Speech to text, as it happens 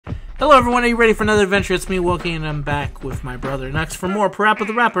Hello everyone, are you ready for another adventure? It's me, Wookie, and I'm back with my brother next for more Parappa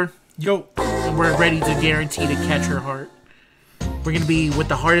the Rapper. Yo! And we're ready to guarantee to catch her heart. We're gonna be with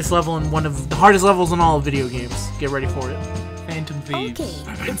the hardest level in one of the hardest levels in all of video games. Get ready for it. Phantom Thieves.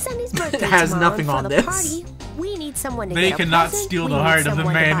 Okay, it's Sunny's birthday It has tomorrow, nothing and on for the this. Party, we need someone to They get a cannot present, steal we the need heart of the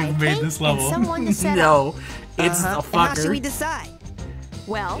someone to man buy who a made cake, this level. and someone to set up. No, it's the And how should we fucker. decide?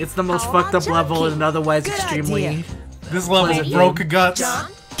 Well, It's the most how fucked about up level John and otherwise Good extremely... idea. This level Ready? broke guts.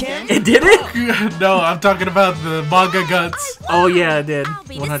 John? Ken? It did it? No, I'm talking about the manga guts. Oh yeah, it did. I'll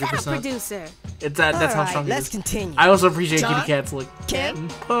be the setup 100%. producer. It's that's how Alright, strong it let's is. continue. I also appreciate John? Kitty Cat's like... Ken?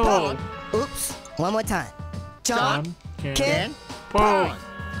 Pong. Oops. One more time. John? Ken. Ken? Pong.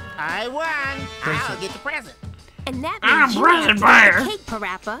 I won. I'll get the present. And that I'm means you present have to buyer. make a cake,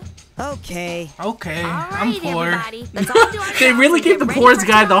 Parappa. Okay. Okay, All I'm right, poor. everybody. Let's all do our They jobs really and gave get the ready poorest for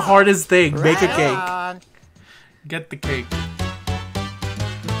guy the John. hardest thing. Make a Right cake. Get the cake.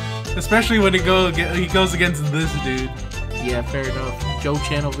 Especially when he goes against this dude. Yeah, fair enough. Joe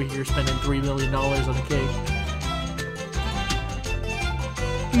Chan over here spending $3 million on a cake.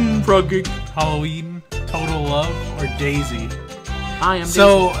 Frog cake. Halloween, Total Love, or Daisy. I am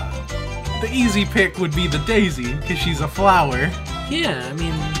So, the easy pick would be the Daisy, because she's a flower. Daisy. Yeah, I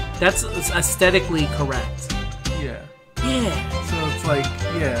mean, that's aesthetically correct. Yeah. Yeah. So it's like,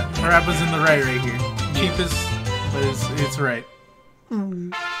 yeah, Parappa's in the right here. Cheapest, but it's right.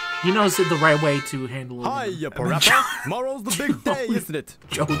 He knows the right way to handle it. Hiya, Parappa. Tomorrow's the big day, isn't it?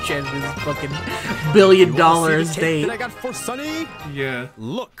 Joe Chan and his fucking $1 billion You wanna see the cake date. that I got for Sunny? Yeah.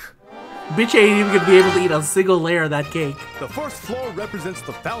 Look. Bitch ain't even gonna be able to eat a single layer of that cake. The first floor represents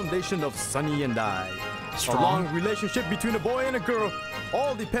the foundation of Sunny and I. Strong. A long relationship between a boy and a girl.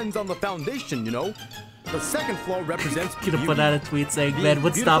 All depends on the foundation, you know. The second floor represents Gonna beauty. put out a tweet saying, Being "Man,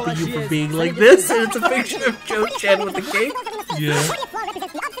 what's beautiful stopping as you she from is, being Sunny like gets this?" And it's a picture of Joe Chan with the cake. Yeah.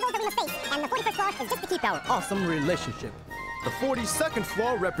 Awesome relationship. The 42nd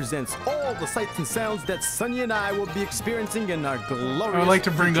floor represents all the sights and sounds that Sunny and I will be experiencing in our glorious I would like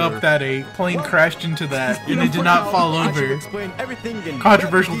to bring future. up that a plane crashed into that, and it did For not now, fall I shall over. explain everything in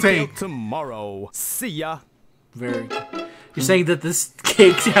Controversial better detail take. tomorrow. See ya. Very good. You're saying that this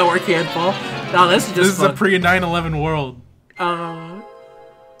cake tower can't fall? No, that's just This is a fun. pre-9/11 world.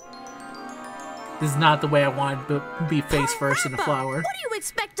 This is not the way I want to be face first in a Parappa, flower. What do you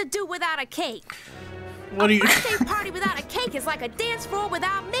expect to do without a cake? What do you... Birthday party without a cake is like a dance floor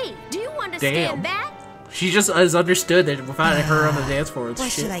without me. Do you understand Damn. that? She just has understood that without her on the dance floor, it's What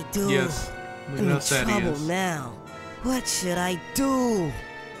shit. should I do? Yes. We I'm know in sad he trouble is. now. What should I do?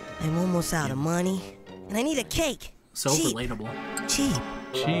 I'm almost out of money, and I need a cake. So Cheap. relatable. Cheap.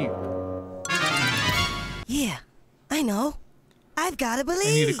 Cheap. Yeah, I know. I've got to I need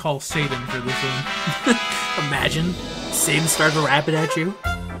to believe. call Satan for this one. Imagine Satan started rapping at you.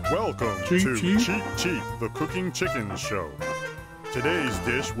 Welcome Cheep to Cheep. Cheep Cheep, the cooking chicken show. Today's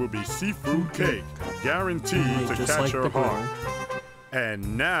dish will be seafood cake, guaranteed Made to just catch like her the girl. heart.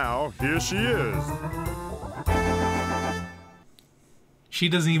 And now, here she is. She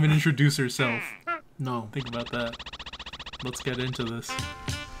doesn't even introduce herself. No. Think about that. Let's get into this.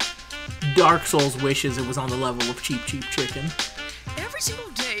 Dark Souls wishes it was on the level of Cheep Cheep Chicken. Every single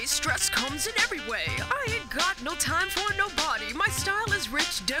day, stress comes in every way. I ain't got no time for nobody. My style is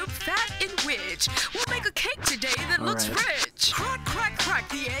rich, dope, fat, and rich. We'll make a cake today that looks Alright. rich. Crack, crack, crack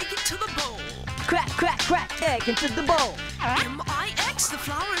the egg into the bowl. Crack, crack, crack, egg into the bowl. M-I-X the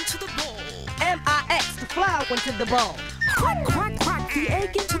flour into the bowl. M-I-X, the flour into the bowl. Crack, crack, crack the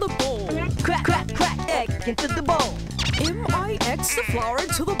egg into the bowl. Crack, crack, crack, egg into the bowl. M-I-X the flour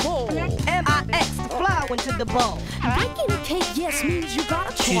into the bowl. M-I-X, the flour into the bowl. Baking a cake, yes, means you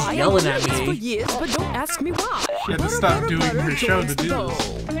gotta try. She's yelling I've at done this me. for years, but don't ask me why. She had to Butter, stop butter, doing butter her show to joins the do dough.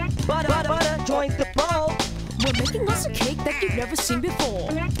 this. Butter, butter, butter, joins the bowl. We're making us a cake that you've never seen before.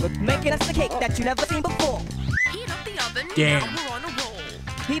 We're making us a cake that you never seen before. Heat up the oven, Damn. now we're on a roll.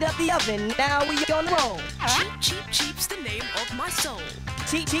 Heat up the oven, now we on the roll. Cheep, cheep, cheep's the name of my soul.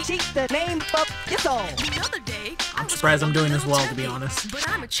 Cheep, cheep, cheep, the name of your soul. The other day, I'm surprised I'm doing this well, to be honest. But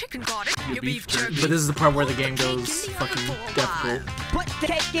I'm a chicken garden, your beef beef jerky. jerky. But this is the part where the game goes fucking difficult. Put the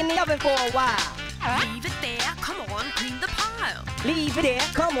cake in the oven for a while. Leave it there, come on, clean the pile. Leave it there,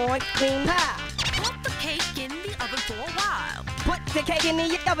 come on, clean pile. Put the cake in the oven for a while. Put the cake in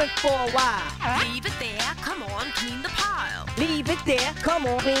the oven for a while. Leave it there, come on, clean the pile. Leave it there, come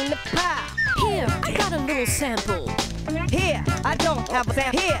on, clean the pile. Here, I got a little sample. Here, I don't have a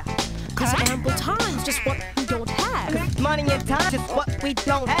sample. Here, Cause ample time's just what we don't have. money and time, just what we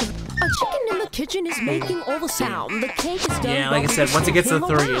don't have. A chicken in the kitchen is making all the sound. The cake is done. Yeah, like I but said, we once it gets to show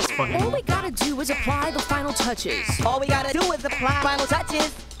 30, him it's around. fucking- All we gotta do is apply the final touches. All we gotta do is apply final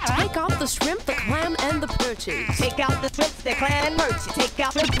touches. Take the shrimp, the clam, and the perches. Take out the shrimp, the clam, perch. Take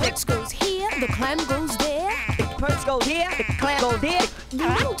out the Perch goes here, the clam goes there. The perch goes here, the clam goes there. The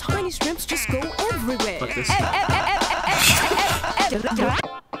little tiny shrimps just go everywhere. Fuck this.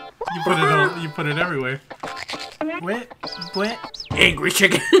 You put it everywhere. What? Angry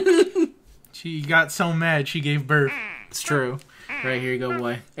chicken. She got so mad she gave birth. It's true. Right, here you go,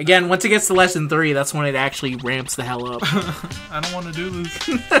 boy. Again, once it gets to lesson 3, that's when it actually ramps the hell up. I don't want to do this.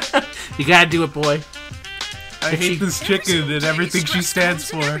 You gotta do it, boy. I hate this chicken and everything she stands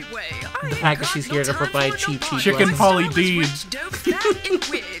for. The fact that she's here to provide cheap Chicken lessons. Polly Dean.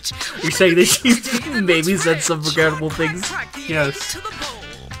 You're saying that she's maybe said some regrettable things? Yes.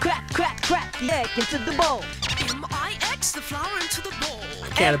 Crack, crack, crack the egg into the bowl. M-I-X, the flour into the bowl. I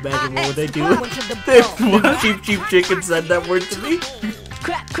can't imagine what would they do. Flour into the bowl. If Cheep Cheep Chicken said that word to me.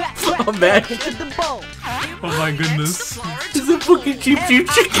 Crack, crack, crack Oh, the man. egg into the bowl. Oh my goodness. It's a fucking Cheep Cheep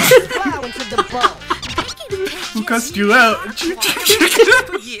Chicken. Flour into the bowl. Who cussed you out? Cheep Cheep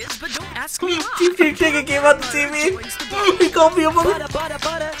Chicken. Cheep Cheep Chicken came out the TV. He called me a mother. Butter, butter,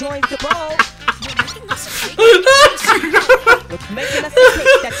 butter, joins the bowl. Making us a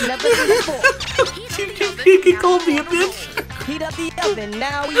cake that you never seen before. Cheep Cheep Chicken called me a bitch. Heat up the oven,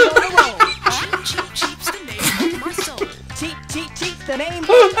 now we on the roll. Cheep, cheep's the name of my soul. Cheep, cheep, cheep's the name.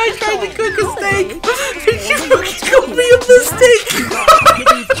 I tried to cook a steak. You fucking called me a mistake. Get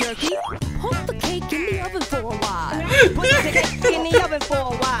these jerky. Put the cake in the oven for a while. Put the cake in the oven for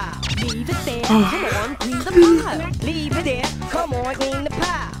a while. Leave it there, come on, clean the pile. Leave it there, come on, clean the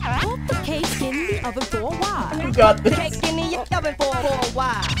pile. Put the cake in the oven for a while. You got The this. cake in the oven for a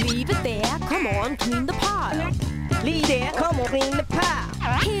while. Leave it there, come on, clean the pile. Leave there, come on, clean the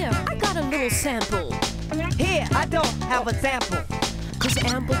pile. Here, I got a little sample. Here, I don't have a sample. Cause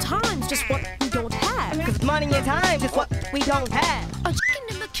ample time's just what we don't have. Cause money and time is what we don't have. A chicken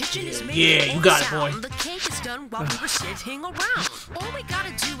in the kitchen is making Yeah, you got it, boy. sound. The cake is done while we were sitting around. All we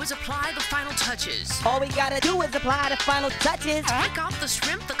gotta do is apply the final touches. All we gotta do is apply the final touches. Take off the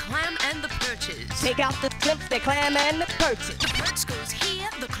shrimp, the clam, and the perches. Take out the shrimp, the clam, and the perches. The perch goes here,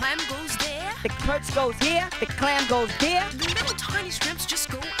 the clam goes there. The perch goes here, the clam goes there. The little tiny shrimps just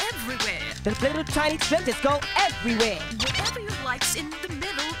go everywhere. The little tiny shrimp just go everywhere. Whatever you like's in the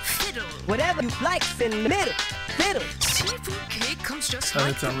middle, fiddle. Whatever you like's in the middle, fiddle. Seafood cake comes just Oh,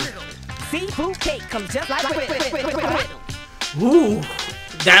 like it's the over. riddle. Seafood cake comes just like a riddle. Ooh,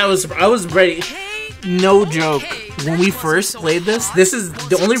 I was ready. No joke. When we first played this is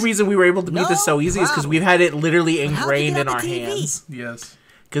the only reason we were able to beat this so easy is because we've had it literally ingrained in our hands. Yes.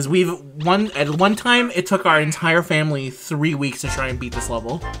 Because at one time it took our entire family 3 weeks to try and beat this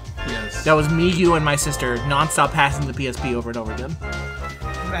level. Yes. That was me, you, and my sister nonstop passing the PSP over and over again.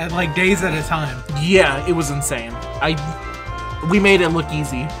 At like days at a time. Yeah, it was insane. We made it look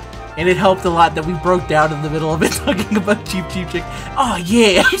easy. And it helped a lot that we broke down in the middle of it talking about Cheep Cheep Chicken. Oh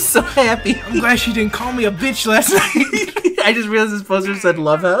yeah, I'm so happy. I'm glad she didn't call me a bitch last night. I just realized this poster said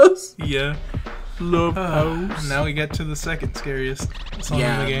Love House. Yeah. Love House. Now we get to the second scariest song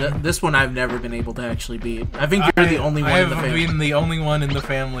in the Yeah, game. this one I've never been able to actually beat. I think you're the only one I in the have family. been the only one in the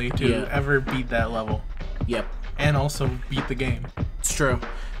family to Yeah. ever beat that level. Yep, And also beat the game. it's true.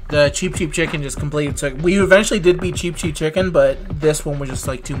 The Cheep Cheep Chicken just completed. So we eventually did beat Cheep Cheep Chicken, but this one was just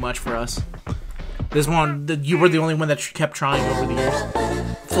like too much for us. This one, you were the only one that kept trying over the years.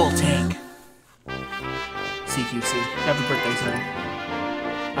 Full tank. CQC. Happy birthday, sonny.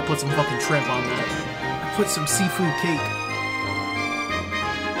 I put some fucking shrimp on that. I put some seafood cake.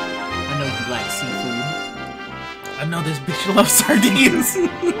 I know you like seafood. I know this bitch loves sardines.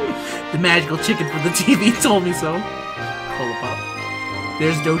 The magical chicken for the TV told me so. Cola Pop.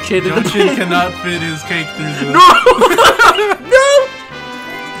 There's no chin in the Jochin cannot fit his cake through the... No! No!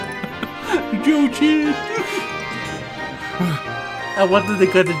 Joe Chin. I wonder they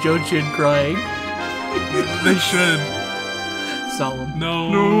cut to Joe Chin crying. They should. Solemn.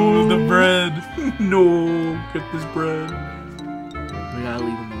 No, the bread. No, get this bread. We gotta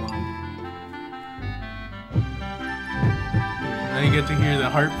leave him alone. Now you get to hear the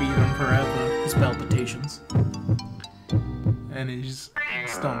heartbeat on Parappa His palpitations. and his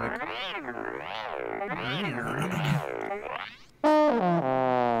stomach.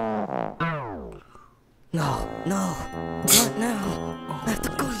 No, not now. I have to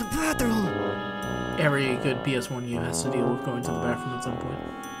go to the bathroom. Every good PS1 game has to deal with going to the bathroom at some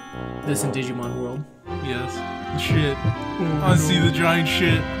point. This in Digimon World. Yes. Shit. I see the giant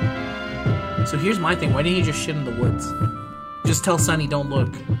shit. So here's my thing. Why didn't he just shit in the woods? Just tell Sunny don't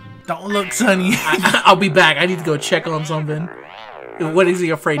look. Don't look, Sonny. I'll be back. I need to go check on something. What is he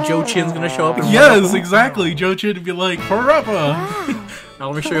afraid? Joe Chin's gonna show up and run Yes, up? exactly. Jochin would be like, Parappa!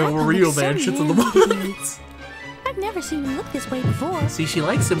 I'll show you a real man shits in the woods. I've never seen him look this way before. See, she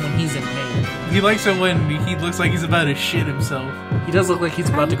likes him when he's in pain. He likes it when he looks like he's about to shit himself. He does look like he's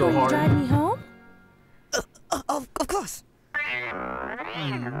about to go hard. Drive me home? Of course.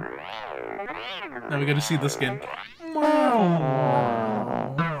 Now we gotta see the skin. Get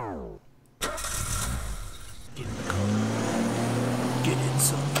in the car. Get in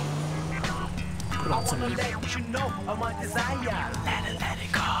some. Put on some music. Let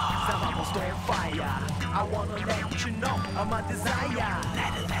it go. I'm on fire. I wanna let you know I'm a desire.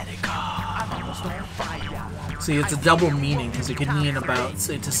 Let it go. I'm almost on fire. See, it's a double meaning because it could mean about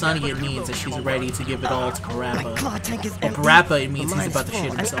to Sunny it means that she's ready to give it all to My Parappa. car tank is empty. And Parappa it means But he's about to mine's shit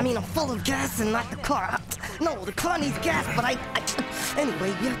full. himself. I mean, I'm full of gas and not the car. No, the car needs gas, but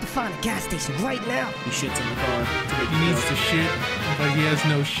anyway, we have to find a gas station right now. He shits in the car. He needs to shit, but he has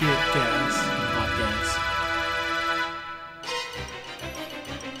no shit gas. Hot gas.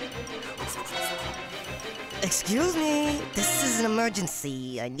 Excuse me, this is an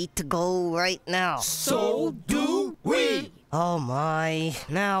emergency. I need to go right now. So do we. Oh my,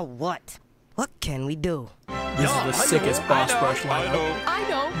 now what? What can we do? This is the sickest boss rush lineup. I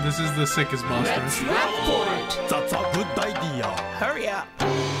know. This is the sickest boss rush. That's a good idea. Hurry up.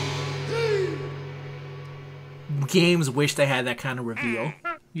 Games wish they had that kind of reveal.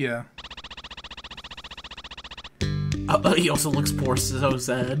 Yeah. He also looks poor, so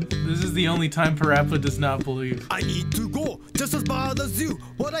sad. This is the only time Parappa does not believe. I need to go, just as bad as you.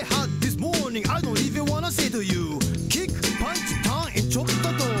 What I had this morning, I don't even wanna say to you. Kick, punch, turn, and chop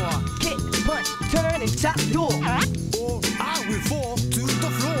the door. Kick, punch, turn, and chop door. Or I will fall to the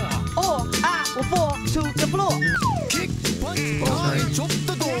floor. Or I will fall to the floor. Kick, punch, turn, and chop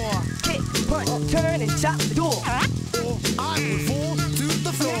the door. Kick, punch, turn, and chop the door. Or I will fall to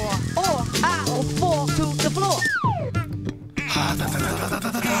the floor. Or I will fall to the floor.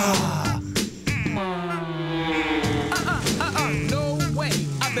 No way.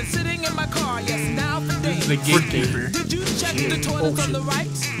 I've been sitting in my car, yes, now for days. The gatekeeper. Did you check the toilets on the right?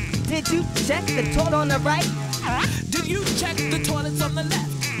 Did you check the toilet on the right? Did you check the toilets on the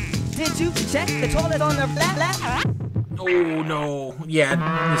left? Did you check the toilet on the left? Oh no. Yeah,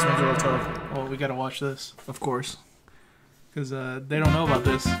 this one's real tough. Oh, we gotta watch this. Of course. Because they don't know about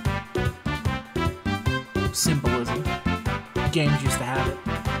this. Symbolism. Games used to have it.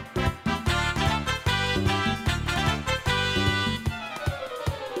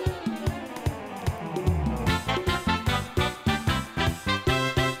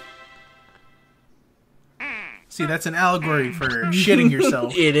 See, that's an allegory for shitting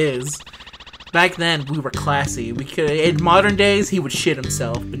yourself. It is. Back then, we were classy. We could. In modern days, he would shit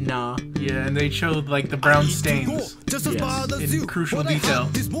himself, but nah. Yeah, and they showed like the brown stains in crucial detail.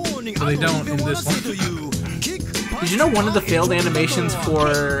 But they don't in this one. Did you know one of the failed animations for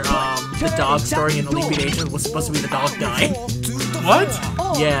the dog story in Elite Agent was supposed to be the dog dying? What?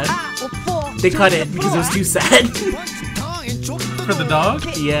 Yeah. They cut it because it was too sad. For the dog?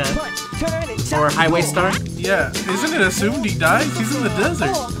 Yeah. Or Highway Star? Yeah. Isn't it assumed he dies? He's in the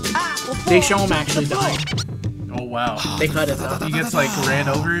desert. They show him actually dying. Oh, wow. They cut it though. He gets like ran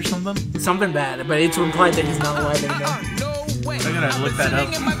over or something? Something bad, but it's implied that he's not alive anymore. I gotta look that up.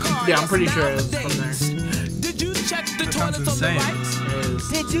 Yeah, I'm pretty sure it's from there. Did you check the That toilets sounds on the insane. right?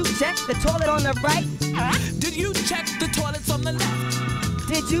 Did you check the toilet on the right? Did you check the toilets on the left?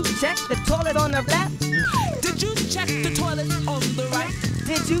 Did you check the toilet on the left? Did you check the toilets on the right?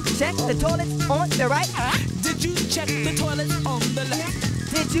 Did you check the toilets on the right? Did you check the toilets on the left?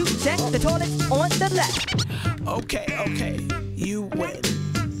 Did you check the toilets on the left? Okay, you win.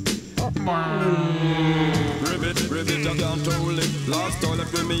 Ribbit, I can't hold it. Last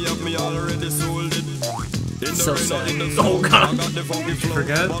toilet with me up, me already sold it. So sad. Oh god.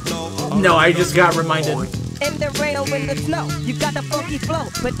 Forget? No, I just got reminded. In the rain or in the snow, you got the funky flow,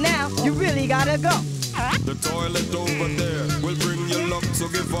 but now you really gotta go. The toilet over there will bring you luck, so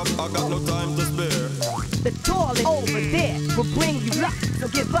give up, I got no time to spare. The toilet over there will bring you luck, so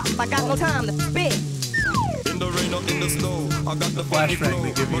give up, I got no time to spare. In the rain or in the snow, I got the Flashback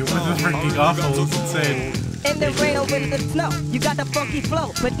they give you with the freaking awful is insane. In the rain or in the snow, you got the funky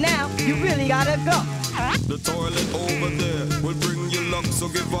flow, but now you really gotta go. The toilet over there will bring you luck, so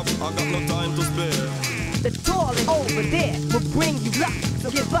give up, I got no time to spare. The toilet over there will bring you luck,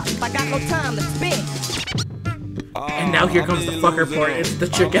 so give up, I got no time to spare. And now here comes the fucker part. It's the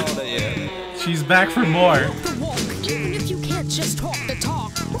chicken. She's back for more. Even if you can't just talk the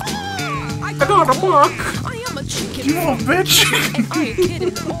talk. I got a book. I am a chicken. You a bitch. And I ain't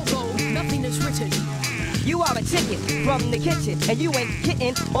kidding, although nothing is written. You are a chicken from the kitchen, and you ain't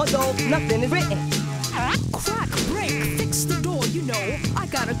kidding, although nothing is written. Crack, break, fix the door, you know. I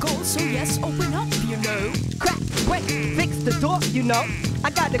gotta go, so yes, open up, you know. Crack, break, fix the door, you know. I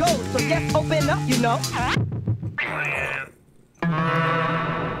got to go, so yes, open up, you know.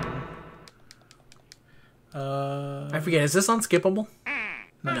 I forget, is this unskippable?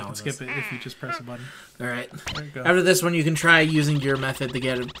 No, you can skip it if you just press a button. Alright. There you go. After this one, you can try using your method to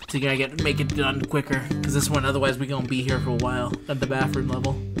make it done quicker. Because this one, otherwise, we're gonna be here for a while at the bathroom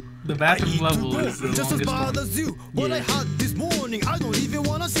level. The bathroom level is the just as longest bad one. as you. What I had this morning, I don't even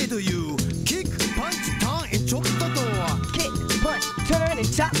wanna say to you. Kick, punch, turn, and chop the door. Kick, punch, turn,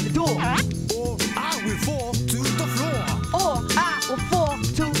 and chop the door. Or I will fall to the floor. Or I will fall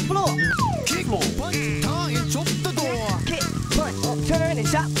to the floor. Kick, punch, turn, and chop the door. Kick, punch, turn, and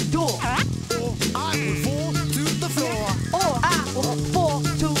chop the door. Or I will fall to the floor. Or I will fall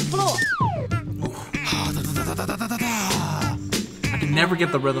to the floor. I can never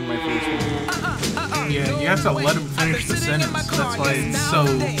get the rhythm right for this one. Yeah, you have to let him finish the sentence. That's why it's so,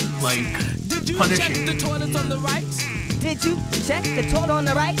 like, punishing. Did you check the toilets on the right? Did you check the toilet on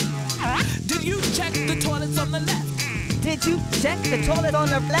the right? Did you check the toilets on the left? Did you check the toilet on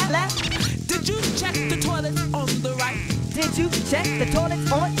the left? Did you check the toilets on the right? Did you check the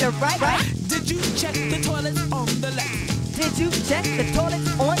toilets on the right? Did you check the toilets on the left? Did you check the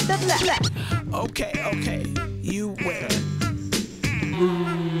toilets on the left? Okay, you win.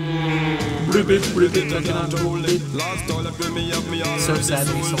 So sad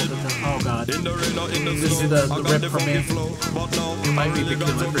that he sold it though. Oh god. This is the rip from me. It might be the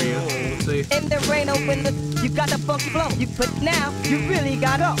killer for you. Let's see. In the rain, open the, you got the funky flow. But now, you really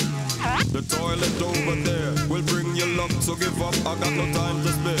got up. The toilet over there will bring you luck, so give up, I got no time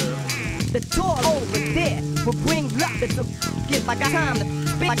to spare. The toilet over there will bring luck. So give, I got time to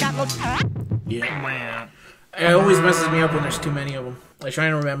spend, I got no time. Yeah, man. It always messes me up when there's too many of them. I try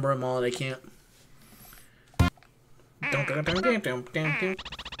and remember them all and I can't.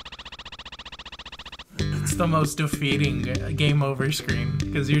 It's the most defeating game over screen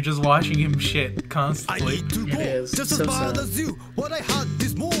because you're just watching him shit constantly. I need to go. It is. Just So as bad sad. as you. What I had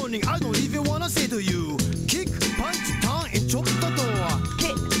this morning, I don't even wanna say to you. Kick, punch, turn, and chop the door.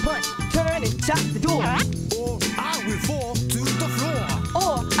 Kick, punch, turn, and chop the door. Or I will fall to the floor.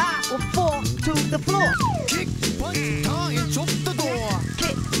 Or I will fall to the floor. Kick, punch, turn, and chop the door.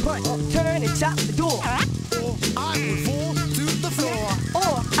 Kick, punch, turn, and chop the door. Or I will fall to the floor.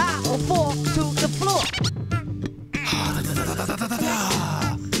 Or I will fall to the floor.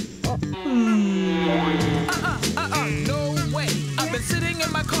 No way. I've been sitting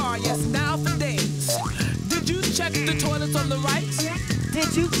in my car, yes, now for days. Did you check the toilets on the right?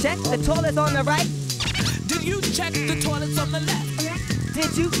 Did you check the toilet on the right? Did you check the toilets on the left?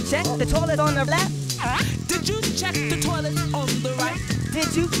 Did you check the toilet on the left? Did you check the toilets on the right?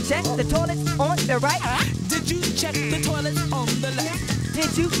 Did you check the toilet on the right? Did you check the toilets on the left?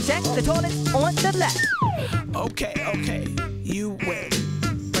 Did you check the toilet on the left? Okay, you win.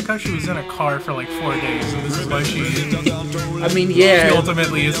 Like how she was in a car for like 4 days, and this is why she I mean, yeah.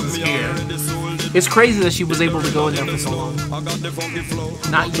 ultimately is here. It's crazy that she was able to go in there for so long.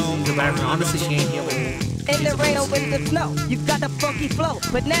 Not using the bathroom. Honestly, she ain't healing. In the rain or in the snow, you got the funky flow.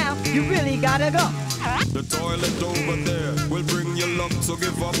 But now, you really gotta go. The toilet over there will bring you luck, so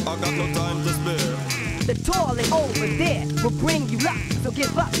give up, I got no time to spare. The toilet over there will bring you luck. So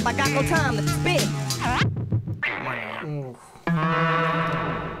give up, I got no time to spare.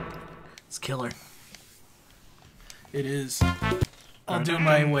 It's killer. It is. I'll do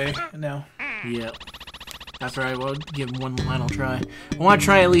my way now. Yep. After I will give one final try. I want to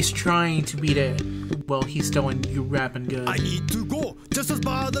try at least trying to beat it. Well, he's still in you rapping good. I need to go, just as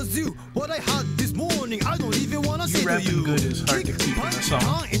bad as you. What I had this morning, I don't even wanna say to rapping you. good is hard to keep in a song.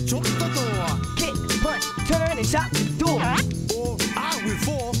 Turn, and chop the door. Kick, punch, turn, and chop the door. Or I will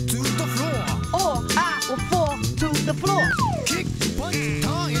fall to the floor. Or I will fall to the floor. Kick, punch,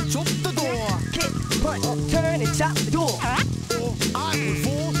 turn, and chop the door. Kick, punch, turn, and chop the door. Or I will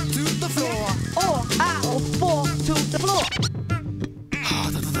fall to the floor. Or I will fall to the floor.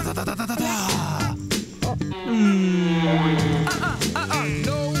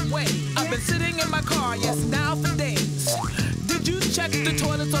 No way. I've been sitting in my car, yes, now for days. Did you check the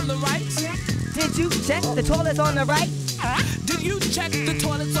toilets on the right? Did you check the toilet on the right? Did you check the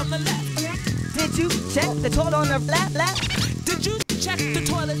toilets on the left? Did you check the toilet on the left? Did you check the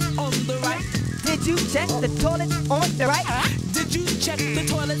toilets on the right? Did you check the toilet on the right? Did you check the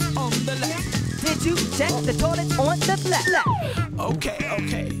toilets on the left? Did you check the toilet on the left?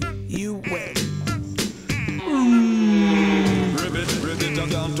 Okay, you win. Ribbit, I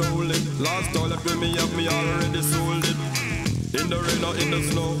can't hold it. Last toilet fill me up, me already sold it. In the rain or in the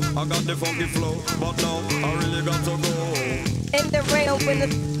snow, I got the funky flow, but now I really got to go. In the rain open the,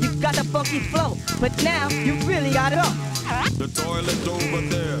 you got the funky flow, but now you really got it all. The toilet over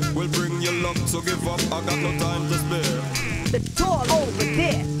there will bring you luck, so give up, I got no time to spare. The toilet over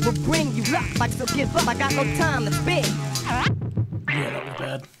there will bring you luck, like so give up, I got no time to spare. Yeah, that was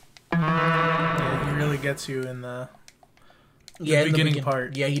bad. Yeah, he really gets you in the beginning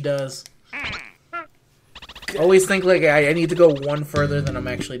part. Yeah, he does. Always think like I need to go one further than I'm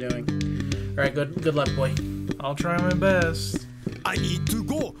actually doing. All right, good luck, boy. I'll try my best. I need to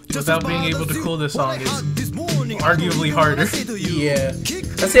go. Without being able to cool this song is arguably harder. Yeah.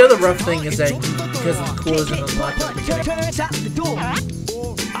 That's the other rough thing is that because the cool isn't unlocked at the beginning. Shut the door.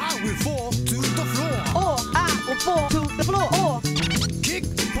 Or I will fall to the floor. Or I will fall to the floor. Or Kick,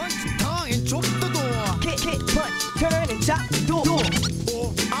 punch, turn, and chop the door. kick, punch, turn, and chop the door.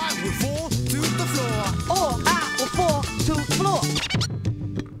 Or I will fall to the floor. Or I will fall to the floor.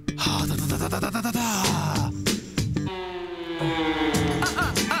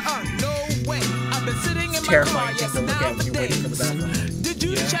 No way. I've been sitting in my car, Terrifying yes, thing to look now at when for you're waiting for the days. bathroom. Did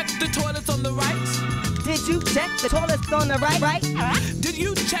you check the toilets on the right? Did you check the toilets on the right? Did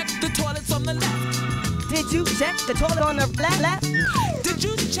you check the toilets on the left? Did you check the toilet on the left? Did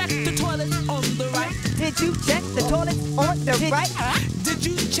you check the toilets on the right? Did you check the toilet on the right? Did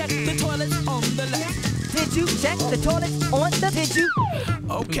you check the toilets on the left? Did you check the toilet on the? Did you?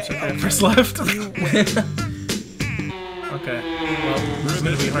 Okay. Press left. Okay. Well, this is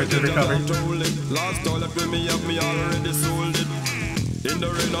gonna be hard to recover. Last toilet with me have me already sold it. In the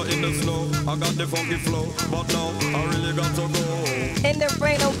rain or in the snow, I got the funky flow, but now I really got to go. In the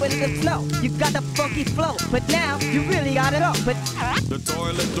rain or in the snow, you got the funky flow, but now you really got it all. But The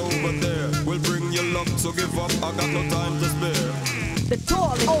toilet over there will bring you luck, so give up, I got no time to spare. the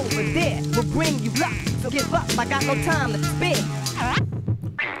toilet over there will bring you luck. So give up, I got no time to spare.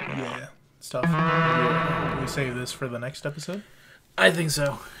 Yeah, it's tough. Maybe we save this for the next episode. I think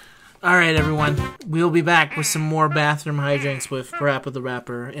so. All right, everyone. We'll be back with some more bathroom hijinks with Parappa the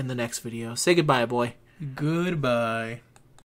Rapper in the next video. Say goodbye, boy. Goodbye.